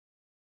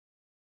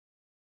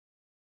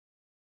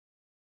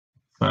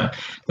Right.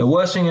 The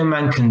worst thing a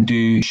man can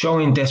do,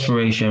 showing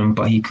desperation,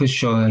 but he could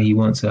show her he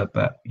wants her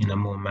back in a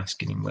more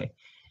masculine way.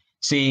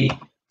 See,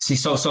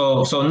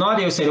 so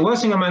Nadia said the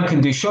worst thing a man can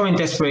do, showing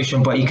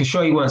desperation, but he could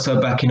show he wants her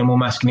back in a more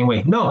masculine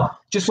way. No,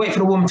 just wait for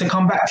the woman to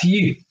come back to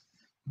you.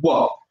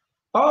 What?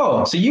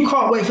 Oh, so you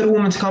can't wait for the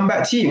woman to come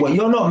back to you. What?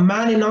 You're not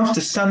man enough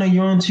to stand on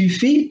your own 2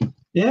 feet?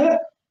 Yeah.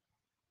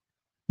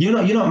 You're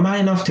not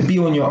man enough to be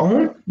on your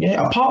own.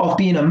 Yeah. A part of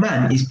being a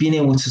man is being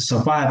able to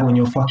survive on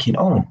your fucking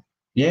own.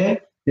 Yeah.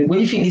 Where do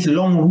you think this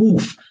lone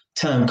wolf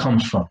term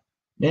comes from?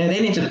 Yeah, they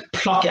need to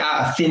pluck it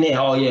out of thin air.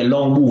 Oh yeah,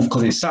 lone wolf,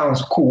 because it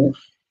sounds cool.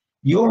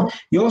 You're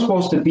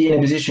supposed to be in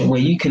a position where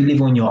you can live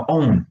on your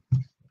own,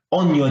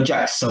 on your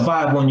jacks,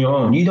 survive on your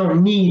own. You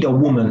don't need a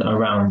woman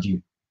around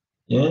you.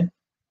 Yeah.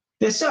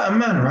 There's certain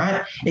men,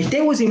 right? If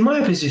they was in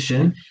my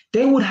position,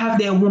 they would have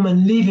their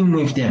woman living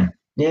with them.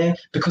 Yeah,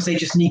 because they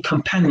just need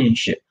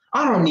companionship.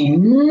 I don't need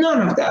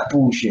none of that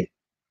bullshit.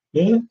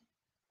 Yeah.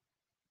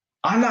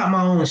 I like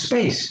my own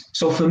space.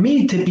 So for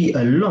me to be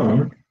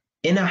alone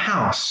in a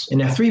house, in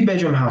a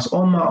 3-bedroom house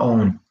on my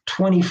own,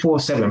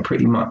 24/7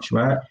 pretty much,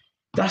 right?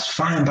 That's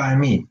fine by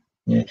me.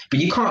 Yeah. But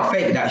you can't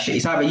fake that shit.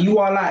 It's either you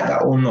are like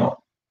that or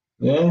not.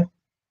 Yeah.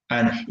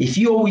 And if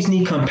you always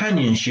need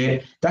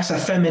companionship, that's a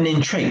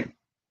feminine trait.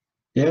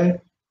 Yeah.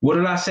 What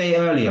did I say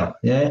earlier?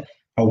 Yeah.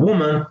 A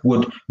woman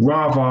would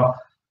rather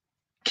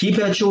keep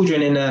her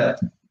children in a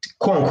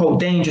quote unquote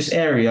dangerous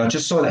area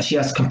just so that she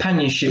has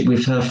companionship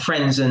with her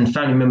friends and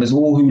family members,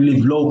 all who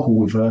live local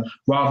with her,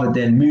 rather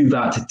than move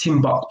out to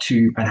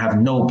Timbuktu and have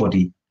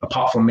nobody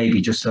apart from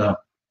maybe just her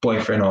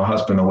boyfriend or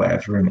husband or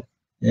whatever in it.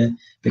 Yeah,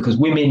 because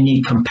women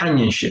need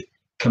companionship.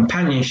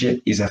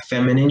 Companionship is a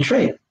feminine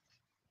trait.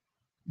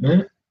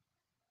 Yeah?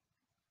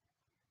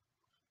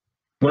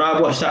 When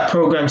I watched that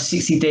program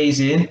 60 Days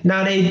In,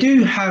 now they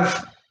do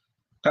have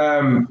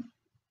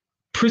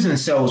prison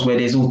cells where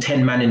there's all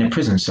 10 men in a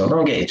prison cell.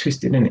 Don't get it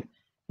twisted, innit?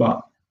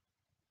 But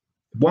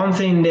one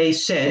thing they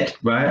said,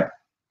 right,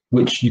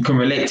 which you can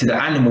relate to the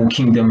animal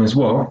kingdom as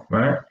well,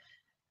 right,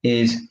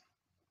 is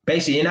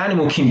basically in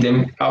animal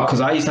kingdom, because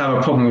I used to have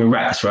a problem with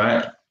rats,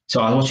 right? So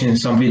I was watching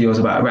some videos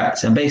about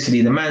rats, and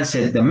basically the man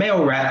said the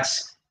male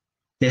rats,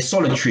 they're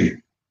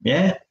solitary,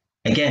 yeah?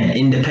 Again,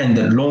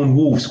 independent, lone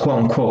wolves,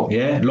 quote unquote,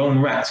 yeah?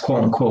 Lone rats,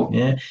 quote unquote,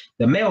 yeah?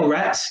 The male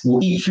rats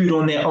will eat food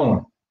on their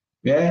own,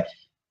 yeah?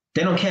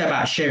 They don't care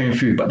about sharing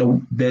food, but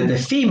the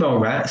female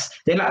rats,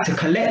 they like to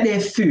collect their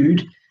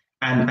food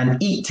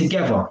and eat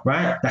together,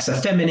 right? That's a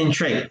feminine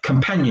trait,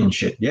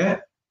 companionship, yeah?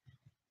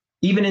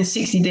 Even in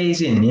 60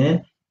 Days In, yeah?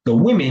 The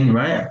women,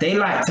 right, they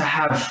like to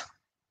have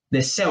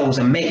the cells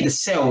and make the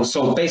cells.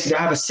 So basically,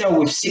 I have a cell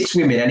with 6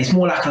 women, and it's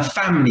more like a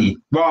family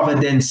rather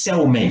than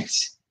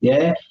cellmates.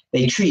 Yeah,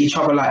 they treat each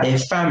other like their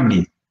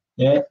family.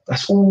 Yeah,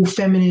 that's all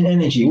feminine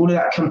energy. All of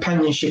that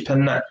companionship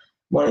and that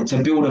wanting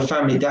to build a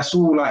family. That's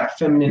all like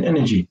feminine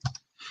energy.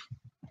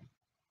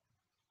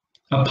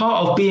 A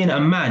part of being a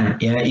man,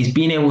 yeah, is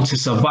being able to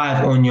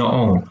survive on your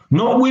own.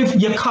 Not with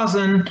your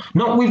cousin,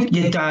 not with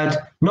your dad,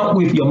 not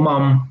with your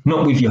mum,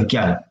 not with your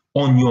gal.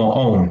 On your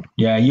own.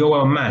 Yeah, you're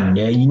a man.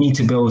 Yeah, you need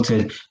to be able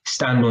to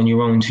stand on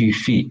your own 2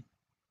 feet.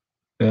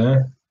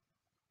 Yeah.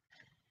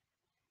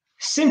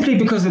 Simply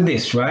because of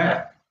this,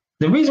 right?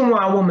 The reason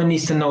why a woman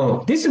needs to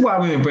know, this is why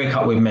women break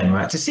up with men,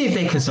 right? To see if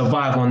they can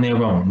survive on their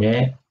own,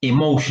 yeah?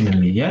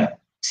 Emotionally, yeah?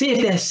 See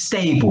if they're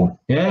stable,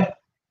 yeah?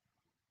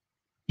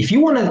 If you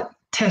want to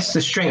test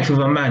the strength of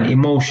a man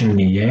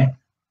emotionally, yeah?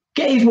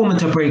 Get his woman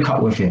to break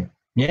up with him,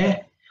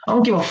 yeah? I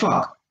don't give a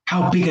fuck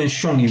how big and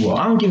strong you are.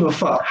 I don't give a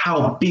fuck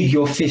how big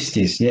your fist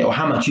is, yeah, or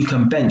how much you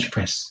can bench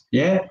press,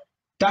 yeah.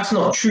 That's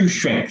not true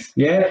strength,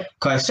 yeah.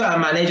 Because certain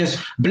man, they just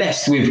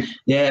blessed with,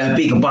 yeah, a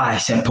big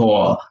bicep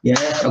or, yeah,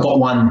 I got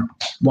one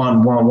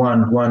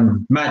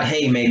mad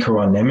haymaker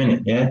on them,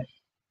 innit, yeah.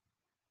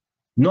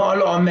 Not a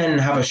lot of men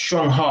have a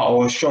strong heart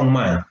or a strong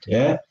mind,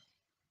 yeah.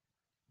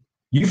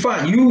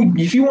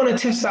 If you want to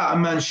test out a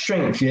man's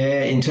strength,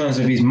 yeah, in terms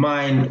of his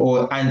mind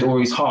or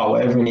his heart,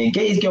 whatever, and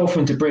get his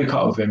girlfriend to break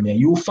up with him, yeah,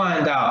 you'll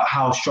find out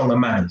how strong a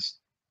man is.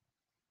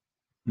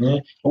 Yeah?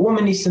 A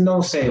woman needs to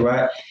know, say,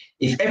 right,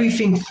 if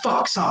everything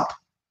fucks up,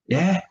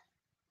 yeah,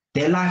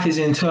 their life is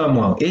in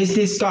turmoil. Is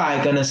this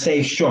guy gonna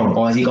stay strong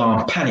or is he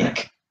gonna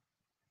panic?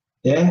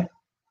 Yeah.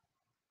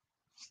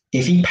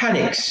 If he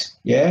panics,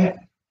 yeah,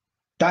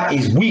 that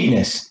is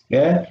weakness.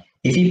 Yeah.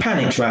 If he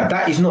panics, right,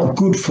 that is not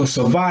good for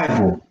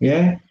survival,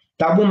 yeah?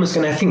 That woman's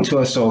going to think to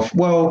herself,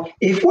 well,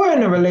 if we're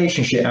in a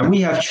relationship and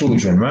we have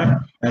children, right,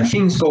 and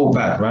things go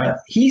bad, right,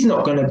 he's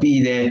not going to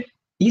be there.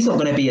 He's not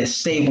going to be a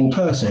stable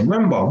person.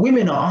 Remember,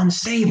 women are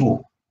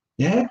unstable,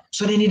 yeah?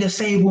 So they need a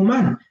stable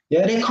man,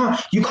 yeah?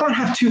 You can't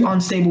have 2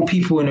 unstable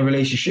people in a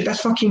relationship.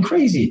 That's fucking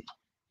crazy,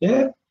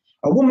 yeah?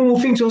 A woman will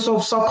think to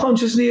herself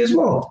subconsciously as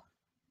well.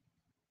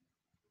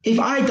 If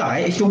I die,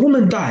 if the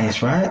woman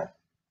dies, right,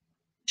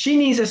 she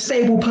needs a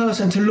stable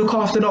person to look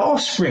after the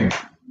offspring.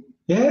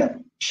 Yeah?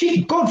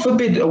 God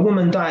forbid a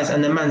woman dies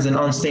and the man's an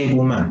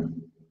unstable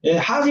man. Yeah?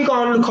 How's he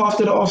going to look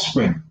after the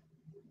offspring?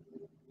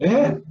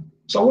 Yeah?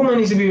 So a woman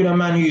needs to be with a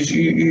man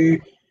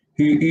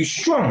who's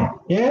strong.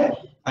 Yeah?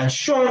 And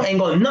strong ain't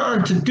got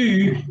nothing to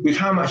do with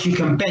how much you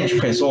can bench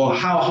press or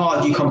how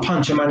hard you can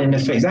punch a man in the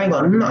face. That ain't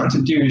got nothing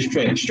to do with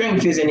strength.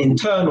 Strength is an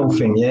internal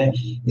thing, yeah?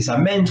 It's a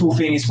mental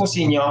thing. It's what's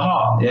in your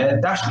heart, yeah?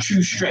 That's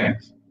true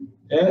strength,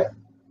 yeah?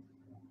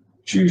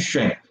 True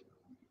strength.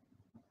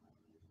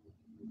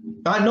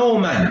 I know,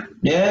 man,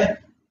 yeah?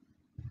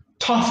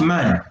 Tough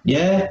man,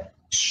 yeah?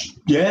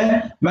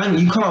 Yeah? Man,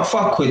 you can't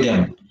fuck with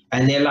them.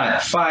 And they're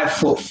like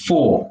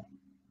 5'4",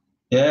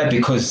 yeah?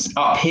 Because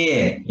up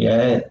here,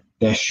 yeah,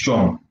 they're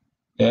strong,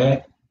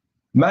 yeah?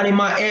 Man in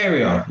my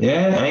area,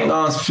 yeah? I ain't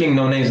gonna fling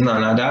no names,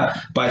 nothing like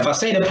that. But if I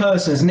say the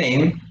person's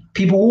name,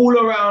 people all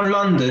around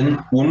London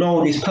will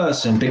know this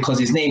person because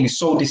his name is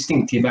so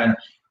distinctive. And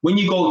when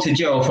you go to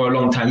jail for a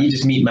long time, you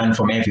just meet man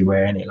from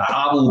everywhere, innit? Like,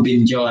 I've all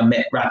been in jail and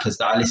met rappers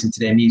that I listen to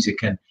their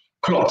music and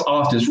clocked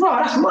afterwards,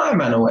 right, that's my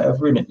man or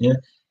whatever, innit? Yeah?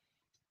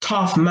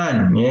 Tough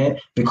man, yeah?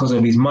 Because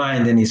of his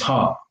mind and his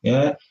heart,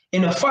 yeah?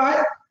 In a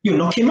fight, you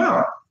knock him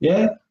out,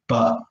 yeah?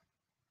 But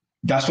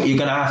that's what you're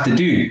gonna have to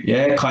do,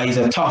 yeah. Because he's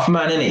a tough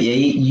man, innit? Yeah,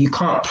 you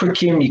can't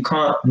prick him, you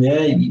can't,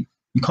 yeah, you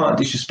can't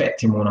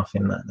disrespect him or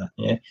nothing like that,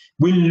 yeah.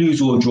 Win,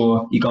 lose or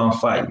draw, he gonna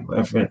fight you,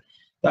 whatever.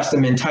 That's the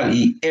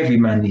mentality every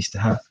man needs to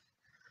have.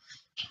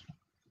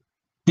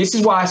 This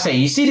is why I say,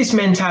 you see this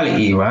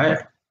mentality, right?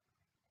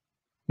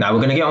 Now we're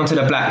gonna get onto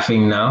the black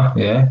thing now,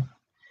 yeah.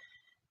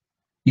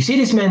 You see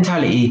this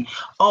mentality,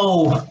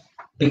 oh,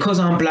 because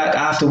I'm black,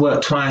 I have to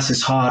work twice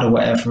as hard or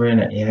whatever,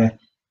 innit? Yeah,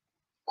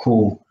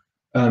 cool.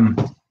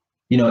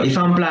 You know, if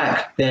I'm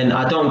black, then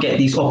I don't get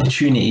these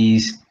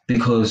opportunities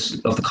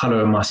because of the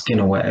color of my skin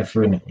or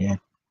whatever, innit? Yeah.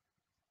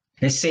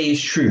 Let's say it's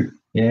true.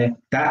 Yeah.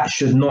 That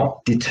should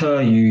not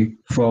deter you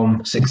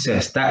from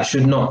success. That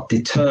should not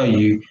deter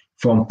you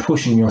from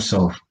pushing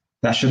yourself.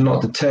 That should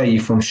not deter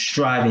you from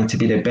striving to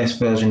be the best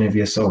version of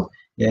yourself.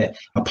 Yeah.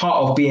 A part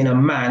of being a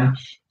man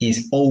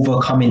is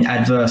overcoming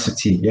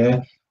adversity.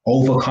 Yeah.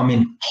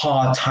 Overcoming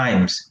hard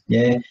times.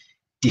 Yeah.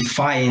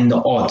 Defying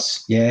the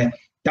odds. Yeah.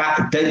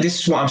 This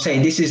is what I'm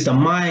saying. This is the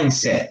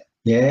mindset,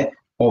 yeah,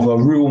 of a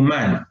real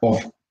man,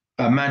 of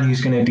a man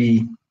who's going to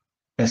be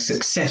a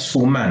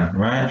successful man,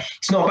 right?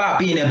 It's not about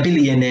being a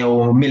billionaire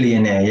or a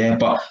millionaire, yeah,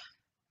 but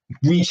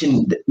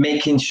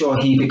making sure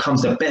he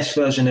becomes the best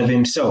version of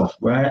himself,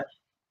 right?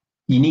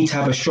 You need to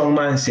have a strong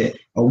mindset.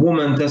 A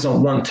woman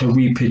doesn't want to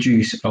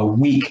reproduce a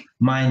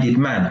weak-minded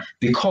man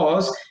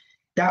because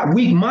that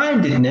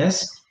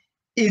weak-mindedness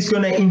is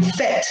going to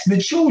infect the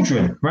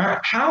children, right?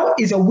 How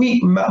is a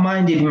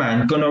weak-minded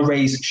man going to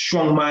raise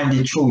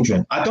strong-minded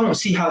children? I don't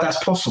see how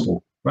that's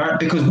possible, right?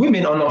 Because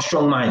women are not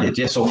strong-minded,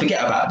 yeah? So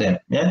forget about them,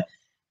 yeah?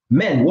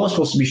 Men were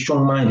supposed to be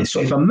strong-minded.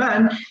 So if a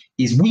man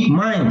is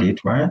weak-minded,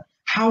 right,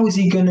 how is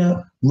he going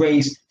to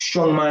raise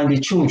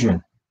strong-minded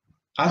children?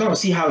 I don't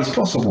see how it's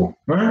possible,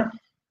 right?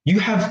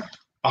 You have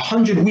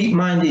 100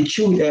 weak-minded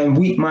children,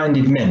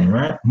 weak-minded men,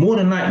 right? More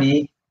than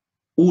likely,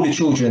 all the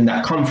children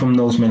that come from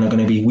those men are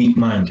going to be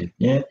weak-minded,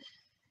 yeah?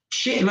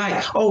 Shit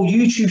like, oh,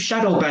 YouTube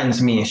shadow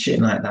bans me and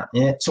shit like that,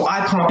 yeah? So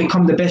I can't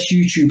become the best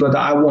YouTuber that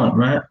I want,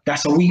 right?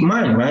 That's a weak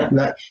mind, right?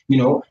 Like, you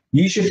know,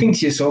 you should think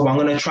to yourself, I'm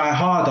going to try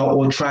harder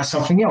or try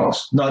something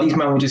else. No, these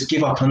men will just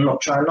give up and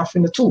not try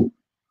nothing at all.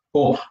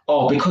 Or,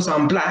 oh, because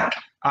I'm black,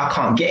 I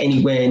can't get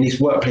anywhere in this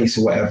workplace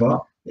or whatever,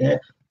 yeah?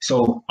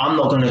 So I'm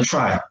not going to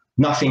try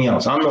nothing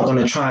else. I'm not going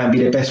to try and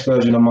be the best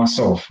version of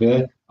myself,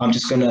 yeah? I'm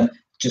just going to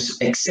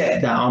just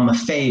accept that I'm a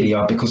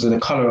failure because of the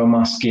color of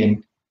my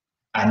skin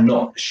and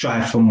not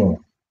strive for more.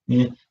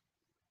 Yeah?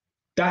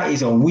 That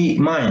is a weak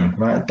mind,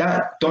 right?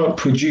 That don't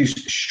produce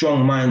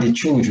strong-minded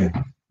children.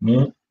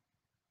 Yeah?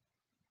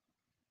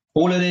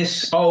 All of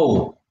this,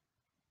 oh,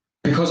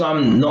 because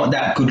I'm not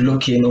that good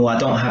looking or I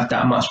don't have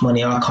that much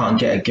money, I can't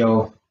get a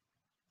girl.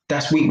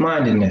 That's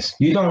weak-mindedness.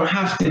 You don't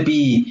have to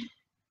be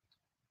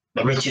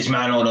the richest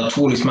man or the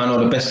tallest man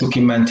or the best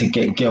looking man to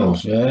get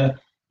girls, yeah?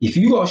 If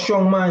you got a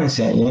strong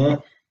mindset,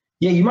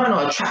 yeah, you might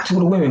not attract all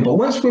the women, but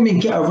once women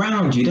get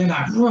around you, they're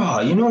like,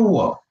 rah, you know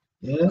what?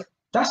 Yeah,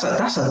 that's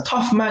a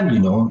tough man, you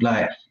know.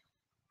 Like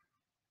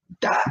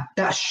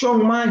that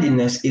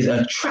strong-mindedness is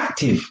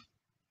attractive.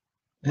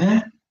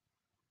 Yeah.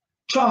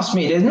 Trust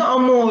me, there's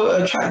nothing more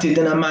attractive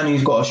than a man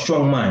who's got a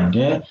strong mind.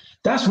 Yeah.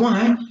 That's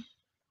why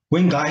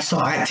when guys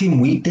start acting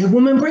weak, their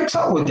woman breaks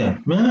up with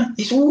them. Yeah.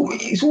 It's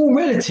all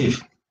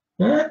relative.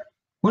 Yeah.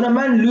 When a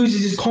man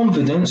loses his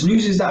confidence,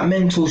 loses that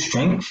mental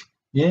strength,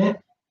 yeah,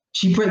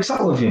 she breaks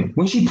up with him.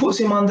 When she puts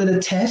him under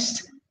the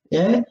test,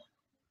 yeah,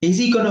 is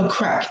he gonna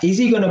crack? Is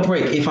he gonna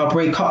break if I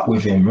break up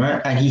with him,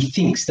 right? And he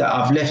thinks that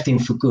I've left him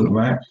for good,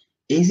 right?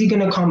 Is he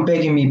gonna come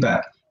begging me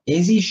back?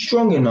 Is he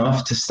strong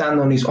enough to stand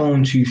on his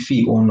own 2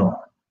 feet or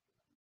not?